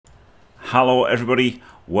Hello everybody,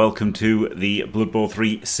 welcome to the Blood Bowl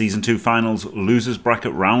 3 Season 2 Finals Losers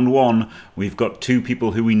Bracket Round 1. We've got two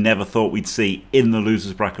people who we never thought we'd see in the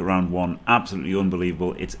Losers Bracket Round 1. Absolutely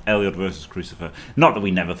unbelievable. It's Elyod versus Crucifer. Not that we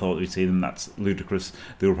never thought we'd see them, that's ludicrous.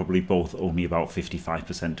 They were probably both only about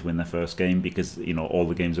 55% to win their first game because, you know, all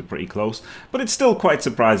the games are pretty close. But it's still quite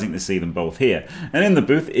surprising to see them both here. And in the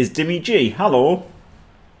booth is Dimmy Gee. Hello.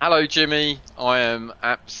 Hello Jimmy, I am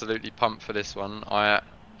absolutely pumped for this one.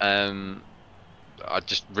 I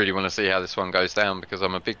just really want to see how this one goes down because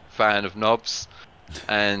I'm a big fan of knobs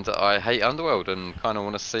and I hate Underworld and kind of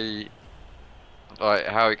want to see like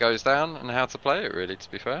how it goes down and how to play it, really,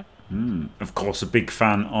 to be fair. Of course, a big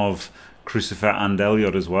fan of Crucifer and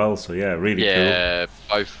Elyod as well, so yeah, really cool. Yeah,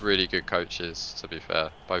 both really good coaches, to be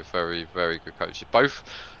fair. Both very, very good coaches. Both.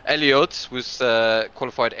 Elyod was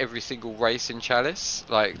qualified every single race in Chalice,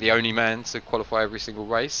 like the only man to qualify every single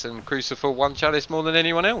race, and Crucifer won Chalice more than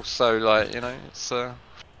anyone else. So, like, you know, it's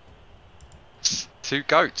two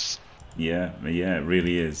goats. Yeah, it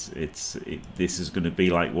really is. This is going to be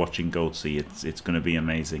like watching Goatsy. It's going to be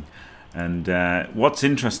amazing. And what's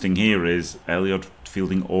interesting here is Elyod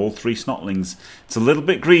fielding all three Snotlings. It's a little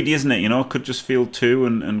bit greedy, isn't it? You know, could just field two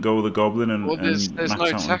and go with the Goblin and well, there's max no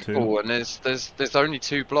out on tackle, and there's only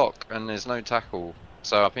two block, and there's no tackle.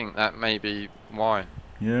 So I think that may be why.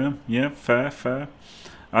 Yeah, fair.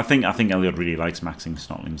 I think Elyod really likes maxing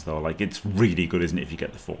Snotlings though. Like, it's really good, isn't it, if you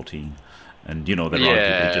get the 14? And you know, they're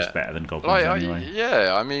arguably just better than Goblins anyway.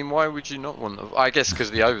 Yeah, I mean, why would you not want them? I guess because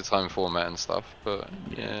of the overtime format and stuff, but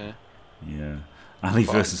yeah. Yeah. Ali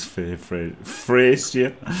versus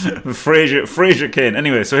Frazier Kane.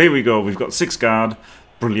 Anyway, so here we go. We've got 6 guard.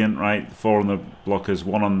 Brilliant, right? 4 on the blockers,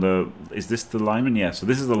 1 on the... Is this the lineman? Yeah, so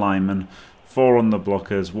this is the lineman. 4 on the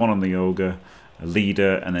blockers, 1 on the ogre, a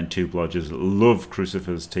leader, and then 2 blodgers. Love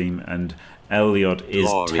Crucifer's team, and Elyod is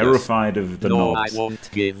terrified of the knobs. I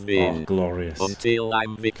won't give in. Oh, glorious. Until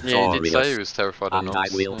I'm victorious. Yeah, he did say he was terrified of knobs. I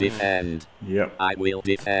will defend. Yep. I will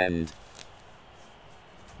defend.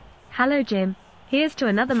 Hello Jim, here's to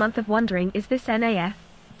another month of wondering, is this NAF?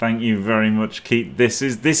 Thank you very much, Keith.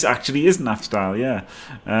 This actually is NAF style, yeah.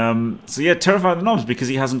 So yeah, terrified of the knobs because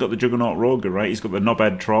he hasn't got the Juggernaut Roger, right? He's got the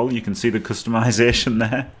knobhead troll. You can see the customization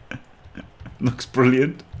there. Looks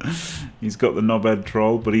brilliant. He's got the knobhead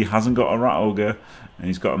troll, but he hasn't got a rat ogre, and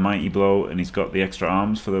he's got a mighty blow, and he's got the extra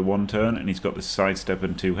arms for the 1 turn, and he's got the sidestep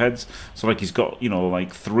and 2 heads. So like he's got, you know,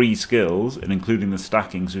 like 3 skills, and including the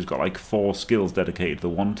stacking, so he's got like 4 skills dedicated to the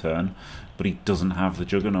 1 turn, but he doesn't have the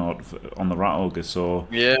Juggernaut on the rat ogre. So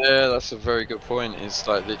yeah, that's a very good point. It's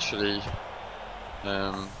like literally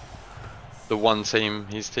the one team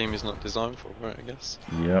his team is not designed for, right? I guess.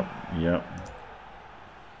 Yep.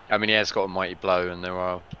 I mean, he has got a mighty blow, and there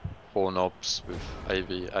are 4 knobs with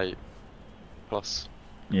AV 8 plus.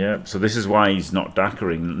 Yeah, so this is why he's not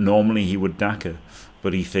dackering. Normally he would dacker,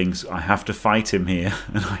 but he thinks, I have to fight him here,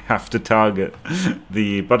 and I have to target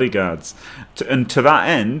the bodyguards. And to that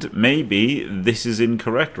end, maybe this is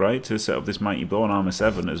incorrect, right? To set up this mighty blow on armor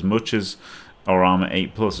 7, as much as, or armor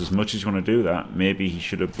 8 plus, as much as you want to do that, maybe he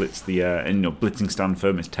should have blitzed the, and you know, blitzing stand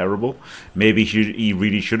firm is terrible. Maybe he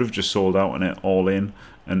really should have just sold out on it all in,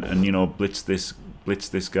 and you know, blitzed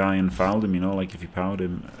this guy and fouled him, you know, like if he powered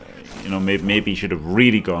him. You know, maybe he should have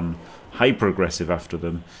really gone hyper aggressive after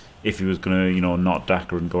them if he was gonna, you know, not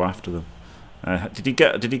dacker and go after them. Did he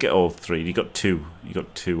get all 3? He got 2. He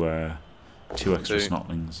got 2 extra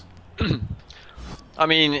Snotlings. I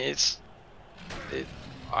mean,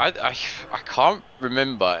 I can't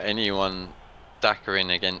remember anyone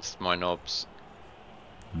dackering against my knobs,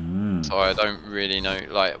 so I don't really know.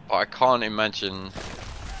 Like, but I can't imagine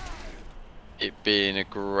it being a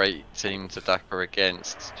great team to dacker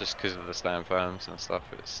against just because of the stand firms and stuff.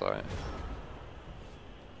 It's like,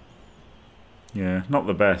 yeah, not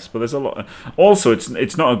the best, but there's a lot. Also,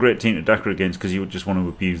 it's not a great team to dacker against because you would just want to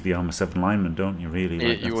abuse the armor 7 linemen, don't you? Really,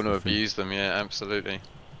 like, you want to abuse them, yeah, absolutely.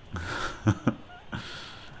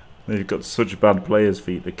 They've got such bad players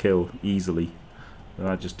for you to kill easily.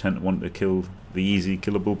 I just tend to want to kill the easy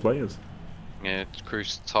killable players. Yeah,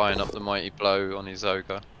 Cruz tying up the mighty blow on his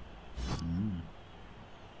ogre.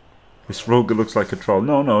 This Roger looks like a troll.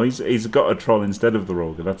 No, he's got a troll instead of the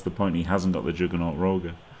Roger. That's the point. He hasn't got the Juggernaut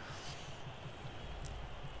Roger.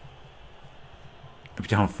 He'd be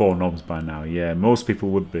down 4 knobs by now. Yeah, most people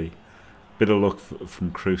would be. Bit of luck from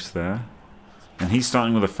Cruz there. And he's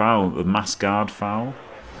starting with a foul, the mass guard foul.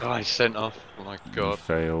 Oh, he's sent off. Oh my god. He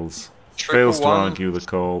fails. Triple fails to one. argue the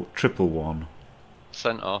call. 1-1.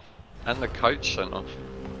 Sent off. And the coach sent off.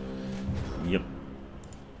 Yep.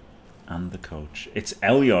 And the coach. It's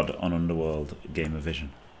Elyod on Underworld Game of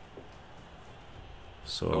Vision.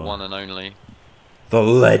 So The one and only. the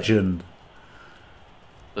legend.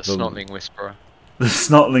 The Snotling Whisperer. The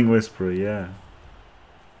Snotling Whisperer, yeah.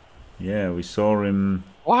 Yeah, we saw him.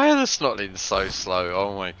 Why are the Snotlings so slow?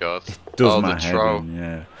 Oh my god. Does Oh, my the head troll. in,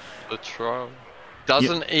 yeah. The troll.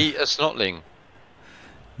 Doesn't eat a Snotling.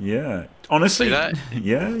 Yeah. Honestly, See that?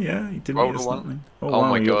 yeah, he didn't Rolled eat a a one. Snotling. Oh wow,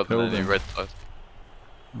 my he god, upheld and then he him. red died.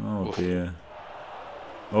 Oh Oof. dear.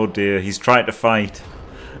 Oh dear, he's tried to fight.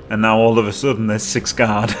 And now all of a sudden there's 6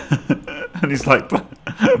 guard. And he's like, but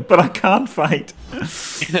I can't fight. I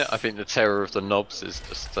think the terror of the knobs is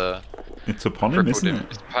just It's upon him, crippled isn't him.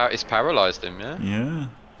 it? It's paralysed him, yeah? Yeah.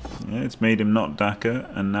 Yeah, it's made him not Daka,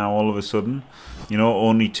 and now all of a sudden, you know,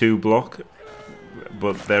 only 2 block,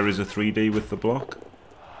 but there is a 3D with the block.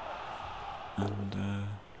 And,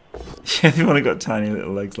 yeah, they've only got tiny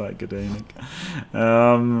little legs like Gdanik.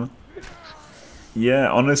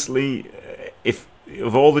 Yeah, honestly, if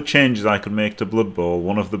of all the changes I could make to Blood Bowl,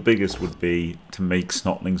 one of the biggest would be to make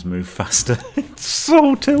Snotlings move faster. It's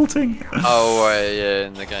so tilting. Oh, yeah,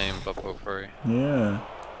 in the game, Blood Bowl 3. Yeah.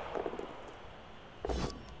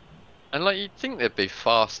 And, like, you'd think they'd be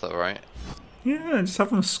faster, right? Yeah, just have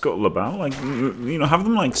them scuttle about, like, you know, have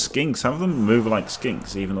them like skinks, have them move like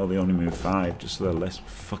skinks, even though they only move 5, just so they're less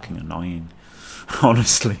fucking annoying,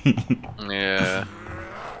 honestly. Yeah.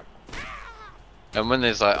 And when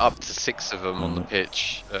there's like up to 6 of them on the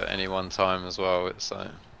pitch at any one time as well, it's like...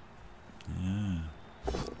 Yeah.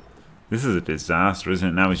 This is a disaster, isn't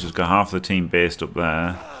it? Now he's just got half the team based up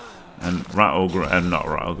there, and Rat Ogre, not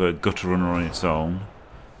Rat Ogre, Gutter Runner on its own,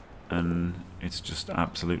 and it's just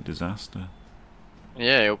absolute disaster.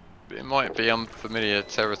 Yeah, it might be unfamiliar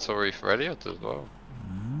territory for Elyod as well.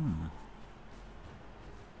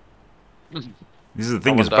 This is the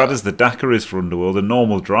thing, as bad as the Dakar is for Underworld, the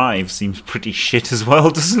normal drive seems pretty shit as well,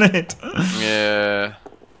 doesn't it? Yeah.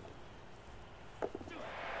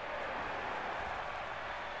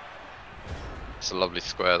 It's a lovely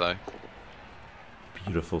square though.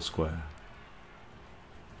 Beautiful square.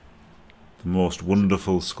 The most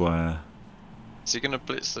wonderful square. Is he going to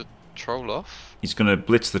blitz the troll off? He's going to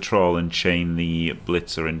blitz the troll and chain the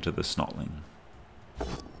blitzer into the Snotling.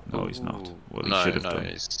 No, he's not. Well, he should have done.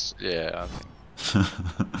 He's, yeah, I think.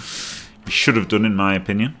 He should have done, in my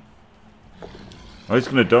opinion. Oh, he's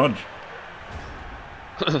going to dodge.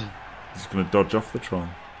 He's going to dodge off the troll.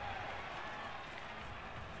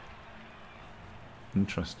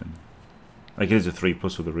 Interesting. Like, it is a 3+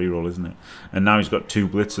 with a reroll, isn't it? And now he's got 2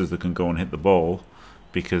 blitzers that can go and hit the ball,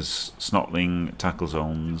 because Snotling tackle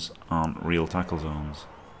zones aren't real tackle zones.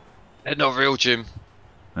 They're not real, Jim.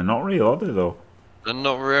 They're not real, are they, though? They're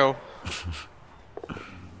not real.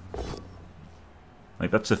 Like,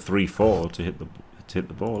 that's a 3-4 to hit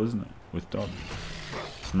the ball, isn't it? With dodge.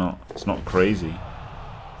 It's not crazy.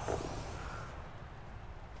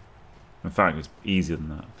 In fact, it's easier than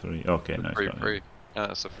that. 3. Okay, no, it's got 3-3. No,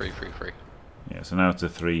 that's a 3-3-3. Yeah, so now it's a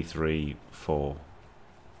 3-3-4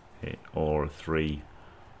 hit, or a 3,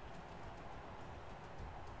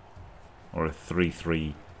 or a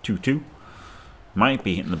 3-3-2-2. Might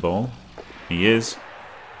be hitting the ball. He is.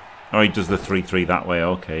 Oh, he does the 3-3 that way.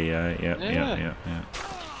 Okay, yeah.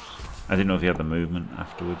 I didn't know if he had the movement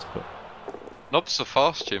afterwards, but Knobs are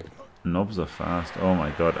fast, Jim. knobs are fast. Oh my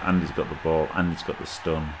god! And he's got the ball, and he's got the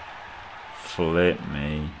stun. Flip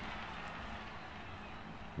me!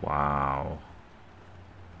 Wow.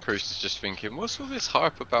 Crucifer's just thinking, what's all this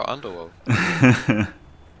hype about Underworld?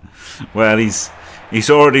 Well, he's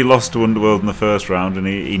already lost to Underworld in the first round, and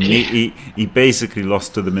he basically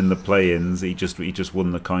lost to them in the play-ins. He just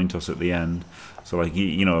won the coin toss at the end. So like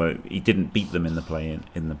he didn't beat them in the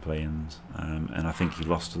play-ins, and I think he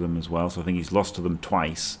lost to them as well. So I think he's lost to them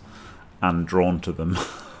twice and drawn to them.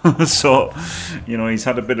 So he's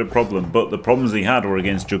had a bit of problem, but the problems he had were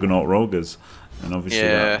against Juggernaut Rogers, and obviously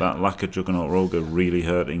that lack of Juggernaut Roger really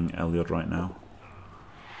hurting Elyod right now.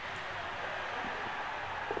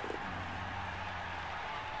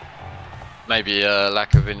 Maybe a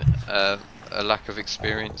lack of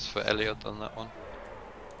experience for Elyod on that one.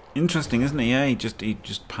 Interesting, isn't it? Yeah, he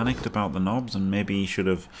just panicked about the knobs, and maybe he should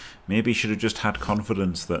have just had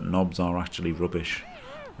confidence that knobs are actually rubbish,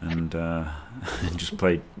 and just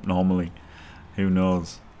played normally. Who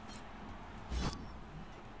knows?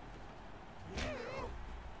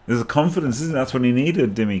 There's a confidence, isn't it? That's what he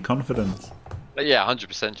needed, Dimmy. Confidence. But yeah,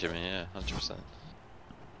 100%, Jimmy. Yeah, 100%.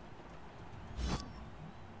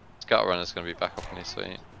 Scout runner's going to be back up on his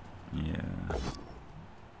feet. Yeah.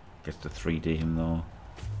 Gets to 3D him though.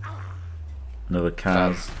 Another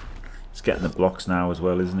Kaz. He's getting the blocks now as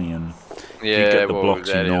well, isn't he? And if you get the blocks,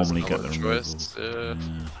 you normally get the removals. The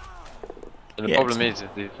And the Yeah, problem is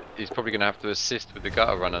he's probably going to have to assist with the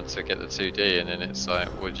gutter runner to get the 2D, and then it's like,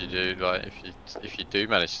 what do you do? Like if you do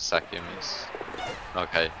manage to sack him, it's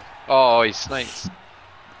okay. Oh, he snaked.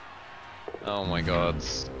 Oh my god,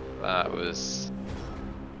 that was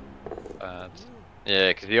bad. Yeah,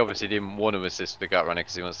 because he obviously didn't want to assist the gut runner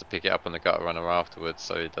because he wants to pick it up on the gutter runner afterwards,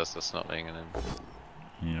 so he does the snotling and then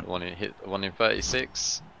Yep. one in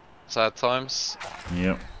 36. Sad times.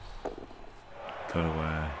 Yep.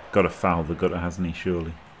 Got to foul the gutter, hasn't he?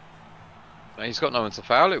 Surely. He's got no one to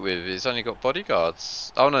foul it with. He's only got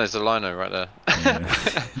bodyguards. Oh no, there's a lino right there.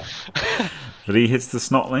 Yeah. But he hits the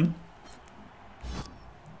snotling.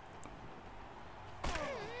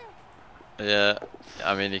 Yeah,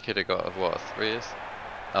 I mean he could have got what, 3 is?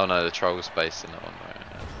 Oh no, the troll space in that one.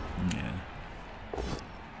 Right? Yeah.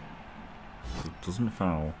 It doesn't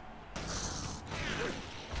foul.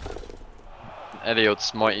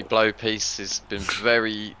 Elyod's mighty blow piece has been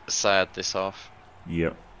very sad this half.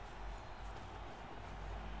 Yep.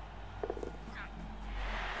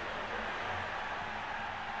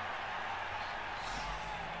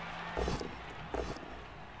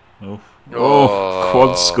 Oh,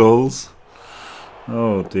 quad skulls.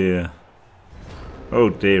 Oh dear. Oh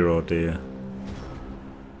dear, oh dear.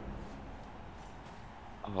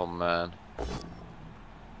 Oh man.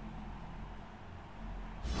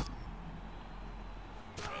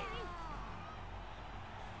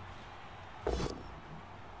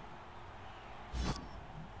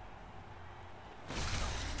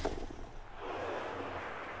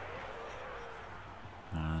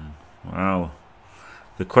 Wow.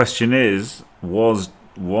 The question is, was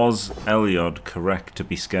Elyod correct to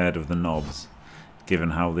be scared of the knobs,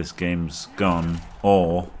 given how this game's gone,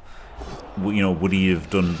 or would he have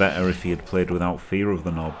done better if he had played without fear of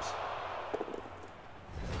the knobs?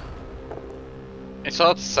 It's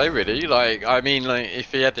hard to say really. Like I mean, like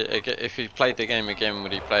if he played the game again,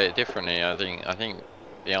 would he play it differently? I think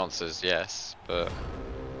the answer is yes, but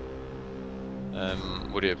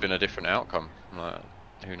would it have been a different outcome? Like,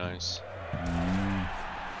 who knows?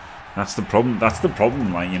 That's the problem. That's the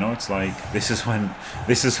problem. Like it's like this is when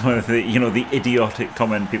the idiotic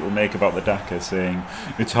comment people make about the Daka, saying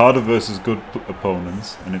it's harder versus good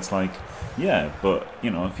opponents, and it's like, yeah, but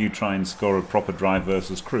if you try and score a proper drive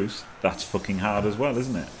versus Cruce, that's fucking hard as well,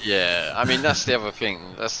 isn't it? Yeah, I mean that's the other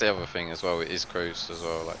thing. That's the other thing as well. It is Cruce as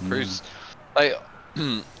well. Like Cruce, like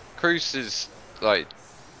Cruce is like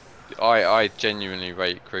I genuinely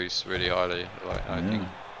rate Cruce really highly. Like I think.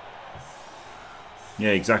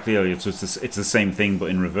 Yeah, exactly, Elyod. So it's the same thing, but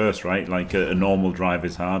in reverse, right? Like a normal drive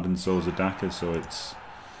is hard, and so is a Daka. So it's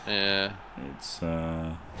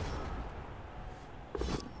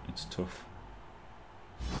tough.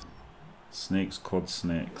 Snakes, quad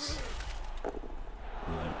snakes.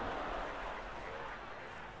 Yeah.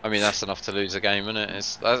 I mean that's enough to lose a game, isn't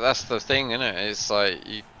it? That's the thing, isn't it? It's like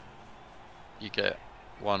you get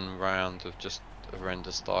one round of just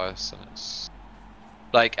horrendous dice, and it's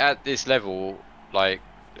like at this level. Like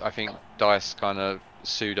I think dice kind of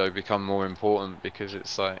pseudo become more important because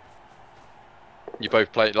it's like you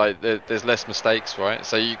both play like there's less mistakes, right?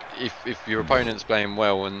 So if your opponent's playing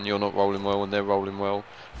well and you're not rolling well and they're rolling well,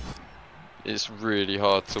 it's really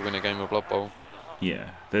hard to win a game of Blood Bowl. Yeah,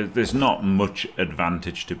 there's not much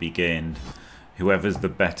advantage to be gained. Whoever plays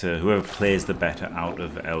the better out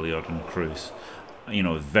of Elyod and Cruce,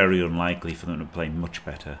 very unlikely for them to play much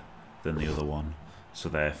better than the other one. So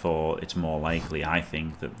therefore, it's more likely, I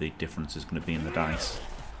think, that the difference is going to be in the dice,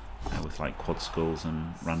 with like quad skulls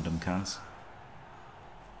and random cas.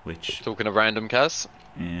 Which talking of random cas,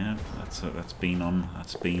 yeah, that's been on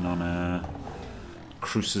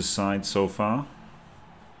Cruce's side so far.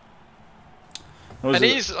 And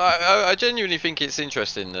I genuinely think it's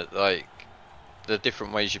interesting that like the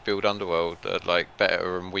different ways you build Underworld are like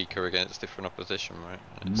better and weaker against different opposition, right?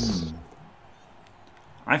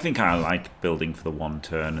 I think I like building for the one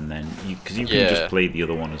turn, and then because you can just play the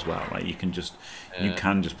other one as well. Like you can just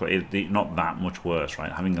play it. Not that much worse,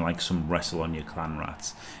 right? Having like some wrestle on your clan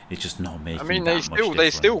rats, it's just not making. I mean, they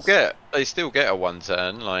still get a one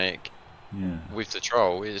turn. Like with the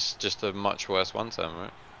troll, it's just a much worse one turn,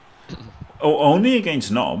 right? Oh, only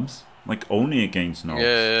against knobs. Like only against knobs.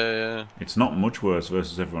 Yeah. It's not much worse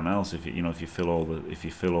versus everyone else if you fill all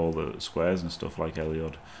the squares and stuff like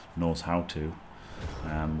Elyod knows how to.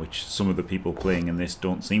 Which some of the people playing in this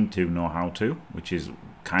don't seem to know how to, which is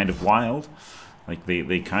kind of wild. Like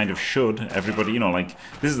they kind of should. Everybody, like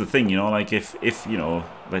this is the thing, like if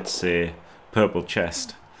let's say Purple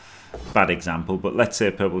Chest, bad example, but let's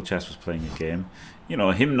say Purple Chest was playing a game, you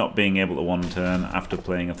know, him not being able to one turn after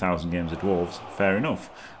playing 1,000 games of Dwarves, fair enough.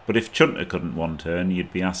 But if Chunter couldn't one turn,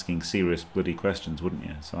 you'd be asking serious bloody questions, wouldn't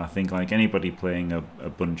you? So I think like anybody playing a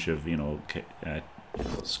bunch of, you know,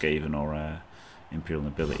 Skaven or Imperial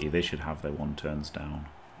Nobility, they should have their one turns down,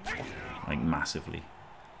 like massively.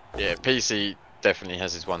 Yeah, PC definitely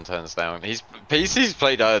has his one turns down. PC's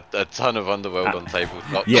played a ton of Underworld on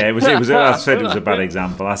tabletop. Yeah, it was. I said it was a bad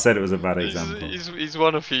example. I said it was a bad example. He's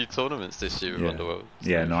won a few tournaments this year with Underworld.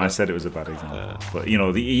 Yeah, no, I said it was a bad example. But you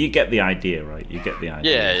know, you get the idea, right? You get the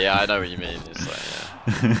idea. Yeah, I know what you mean. It's like,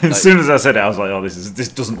 yeah. As soon as I said it, I was like, "Oh, this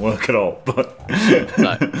doesn't work at all." But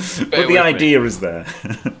no, but the idea is there.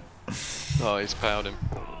 Oh, he's powered him.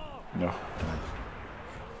 No.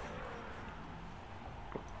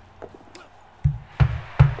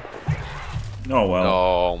 Oh well.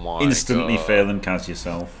 Oh my Instantly God. fail and cast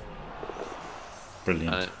yourself.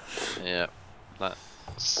 Brilliant. Yeah,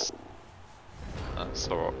 that's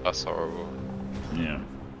horrible. Yeah.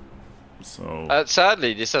 So.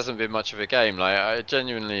 Sadly, this hasn't been much of a game. Like I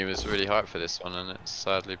genuinely was really hyped for this one, and it's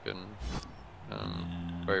sadly been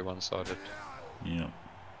very one-sided. Yeah.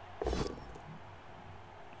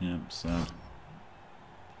 Yeah. Sad.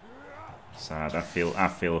 Sad. I feel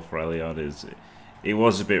for Elyod. It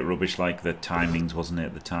was a bit rubbish, like the timings, wasn't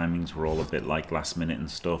it? The timings were all a bit like last minute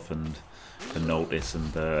and stuff, and the notice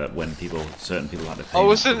and when certain people had to pay. Oh,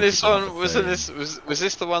 wasn't this one? Was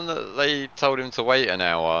this the one that they told him to wait an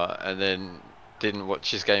hour and then didn't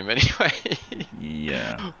watch his game anyway?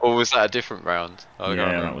 Yeah. Or was that a different round? Yeah,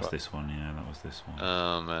 that was this one. Yeah, that was this one.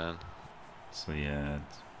 Oh man. So yeah.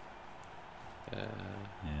 Yeah.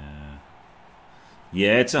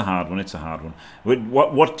 Yeah, it's a hard one. It's a hard one.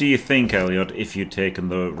 What do you think, Elyod, if you'd taken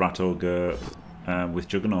the Rat Ogre with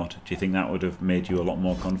Juggernaut? Do you think that would have made you a lot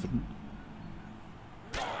more confident?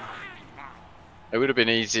 It would have been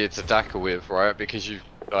easier to dacker with, right? Because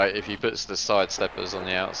if he puts the sidesteppers on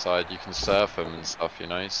the outside, you can surf them and stuff, you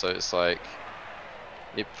know. So it's like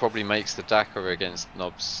it probably makes the dacker against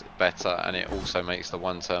knobs better, and it also makes the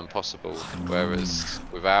one turn possible. Whereas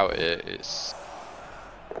without it, it's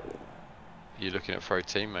you're looking at throw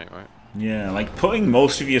teammate, right? Yeah, like putting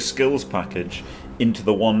most of your skills package into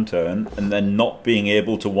the one turn and then not being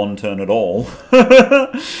able to one turn at all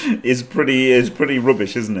is pretty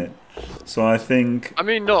rubbish, isn't it? So I think. I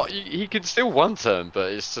mean, he can still one turn,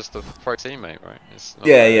 but it's just a throw teammate, right? It's not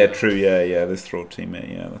True. Yeah, this throw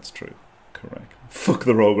teammate. Yeah, that's true. Correct. Fuck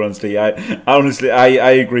the Rogue runs D. Honestly,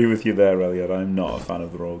 I agree with you there, Elyod. I'm not a fan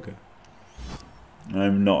of the Rogue.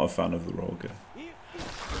 I'm not a fan of the Rogue.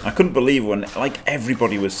 I couldn't believe when like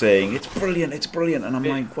everybody was saying it's brilliant, and I'm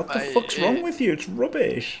like, what the fuck's wrong with you? It's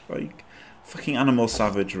rubbish. Like fucking animal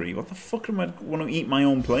savagery. What the fuck am I want to eat my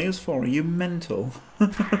own players for? Are you mental?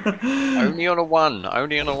 Only on a one,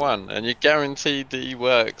 and you're guaranteed that he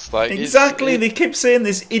works. Like exactly, they keep saying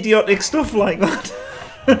this idiotic stuff like that.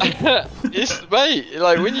 Mate,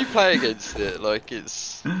 like when you play against it, like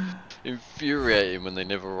it's infuriating when they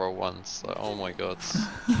never roll once. Like, oh my god.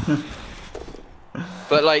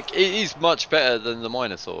 But like, it is much better than the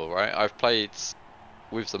Minotaur, right? I've played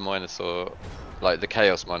with the Minotaur, like the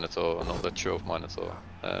Chaos Minotaur, not the True Minotaur,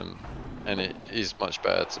 and it is much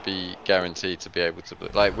better to be guaranteed to be able to,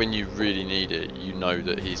 like when you really need it, you know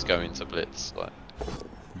that he's going to blitz,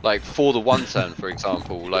 like for the one turn, for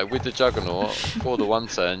example, like with the Juggernaut, for the one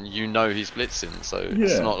turn, you know he's blitzing, so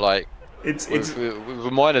it's not like with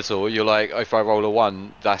a Minotaur, you're like, if I roll a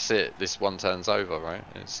one, that's it, this one turn's over, right?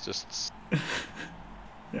 It's just.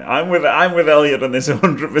 Yeah, I'm with Elyod on this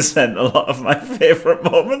 100%. A lot of my favourite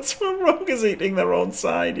moments were rogues eating their own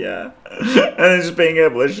side, yeah, and just being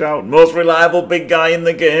able to shout "most reliable big guy in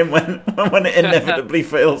the game" when it inevitably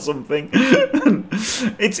fails something.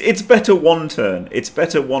 It's better one turn. It's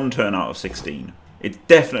better one turn out of 16. It's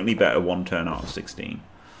definitely better one turn out of 16.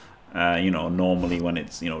 You know, normally when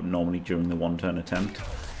it's normally during the one turn attempt.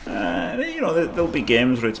 There'll be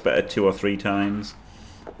games where it's better 2 or 3 times.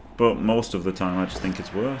 But most of the time, I just think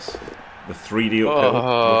it's worse. The 3D uphill,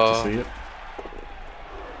 love to see it.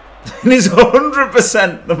 And it's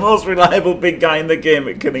 100% the most reliable big guy in the game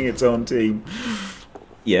at killing its own team.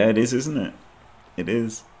 Yeah, it is, isn't it? It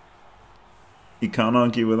is. You can't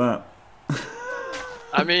argue with that.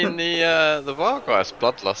 I mean, the Vargas has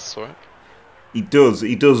bloodlusts, right? He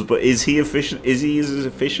does, but is he efficient? Is he as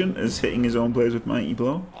efficient as hitting his own players with Mighty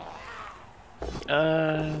Blow?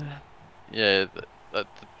 Yeah.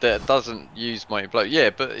 That doesn't use Mighty Blow. Yeah,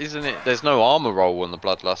 but isn't it? There's no armor roll on the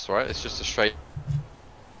Bloodlust, right? It's just a straight.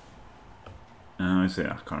 I see.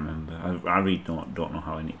 I can't remember. I really don't know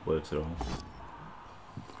how any works at all.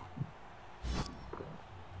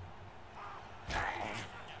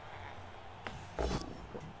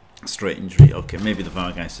 Straight injury. Okay, maybe the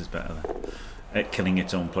Vargeist is better then at killing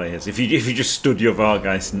its own players. If you just stood your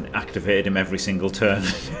Vargeist and activated him every single turn,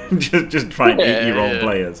 just try and eat your own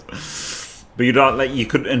players. But you don't like you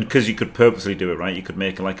could, and because you could purposely do it, right? You could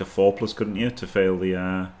make like a 4+, couldn't you, to fail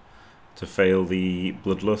the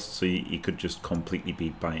bloodlust? So you could just completely be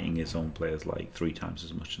biting his own players like 3 times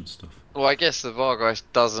as much and stuff. Well, I guess the Vargeist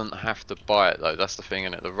doesn't have to bite though. That's the thing,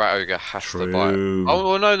 isn't it? The Rat Ogre has to bite. Oh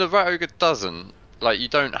well, no, the Rat Ogre doesn't. Like, you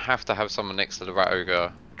don't have to have someone next to the Rat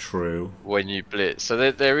Ogre. True. When you blitz, so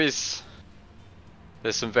there's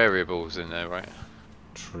some variables in there, right?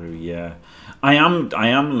 True. Yeah, I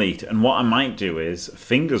am late, and what I might do is,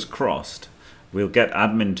 fingers crossed, we'll get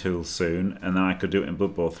admin tools soon, and then I could do it in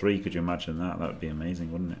Blood Bowl 3. Could you imagine that? That would be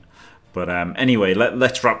amazing, wouldn't it? But anyway,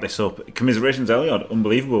 let's wrap this up. Commiserations, Elyod,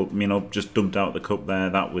 unbelievable. You know, just dumped out the cup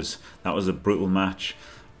there. That was a brutal match.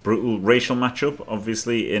 Brutal racial matchup,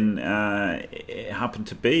 obviously. It happened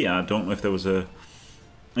to be. I don't know if there was a,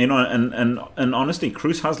 you know, and honestly,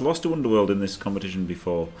 Cruz has lost to Underworld in this competition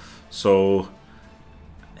before. So,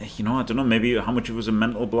 you know, I don't know. Maybe how much of it was a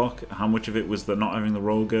mental block, how much of it was the not having the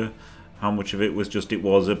Roger, how much of it was just it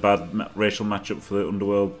was a bad racial matchup for the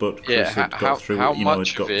Underworld, but Cruz had got through it. You know,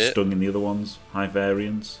 it got stung in the other ones. High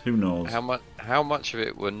variance. Who knows? How much of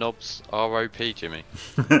it were Knobs ROP, Jimmy?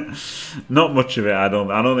 Not much of it. I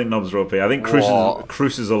don't think Knobs are OP. I think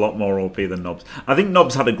Cruz is a lot more OP than Knobs. I think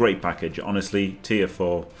Knobs had a great package, honestly. Tier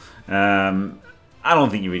 4. I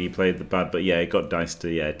don't think he really played the bad, but yeah, it got diced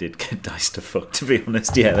to, it did get diced to fuck, to be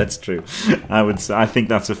honest. Yeah, that's true. I think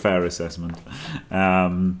that's a fair assessment.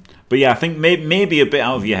 But yeah, I think maybe a bit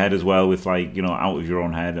out of your head as well, with like, you know, out of your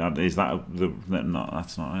own head. Is that no?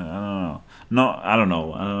 That's not. I don't know. I don't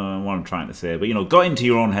know what I'm trying to say, but you know, got into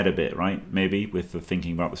your own head a bit, right? Maybe with the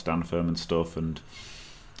thinking about the stand firm and stuff, and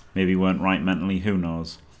maybe weren't right mentally. Who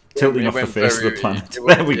knows? Tilting off the face of the planet.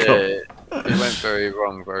 There we go. It went very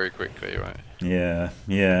wrong very quickly, right?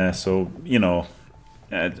 Yeah. So, you know,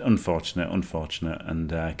 unfortunate,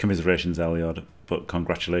 and commiserations, Elyod. But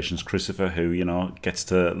congratulations, Crucifer, who, you know, gets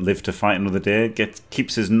to live to fight another day.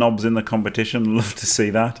 Keeps his knobs in the competition. Love to see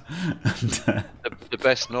that. And, the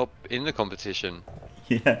best knob in the competition.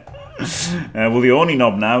 Yeah. Well, the only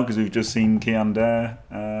knob now, because we've just seen Kian Dare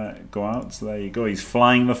go out. So there you go. He's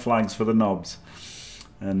flying the flags for the knobs.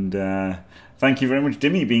 And thank you very much,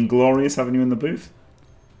 Dimmy. Been glorious having you in the booth.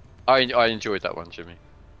 I enjoyed that one, Jimmy.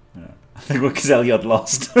 Yeah. I think because Elyod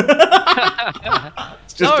lost.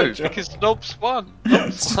 Because Knobs won.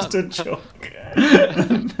 It's just a joke.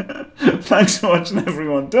 Thanks for watching,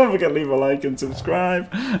 everyone. Don't forget to leave a like and subscribe,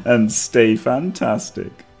 and stay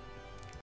fantastic.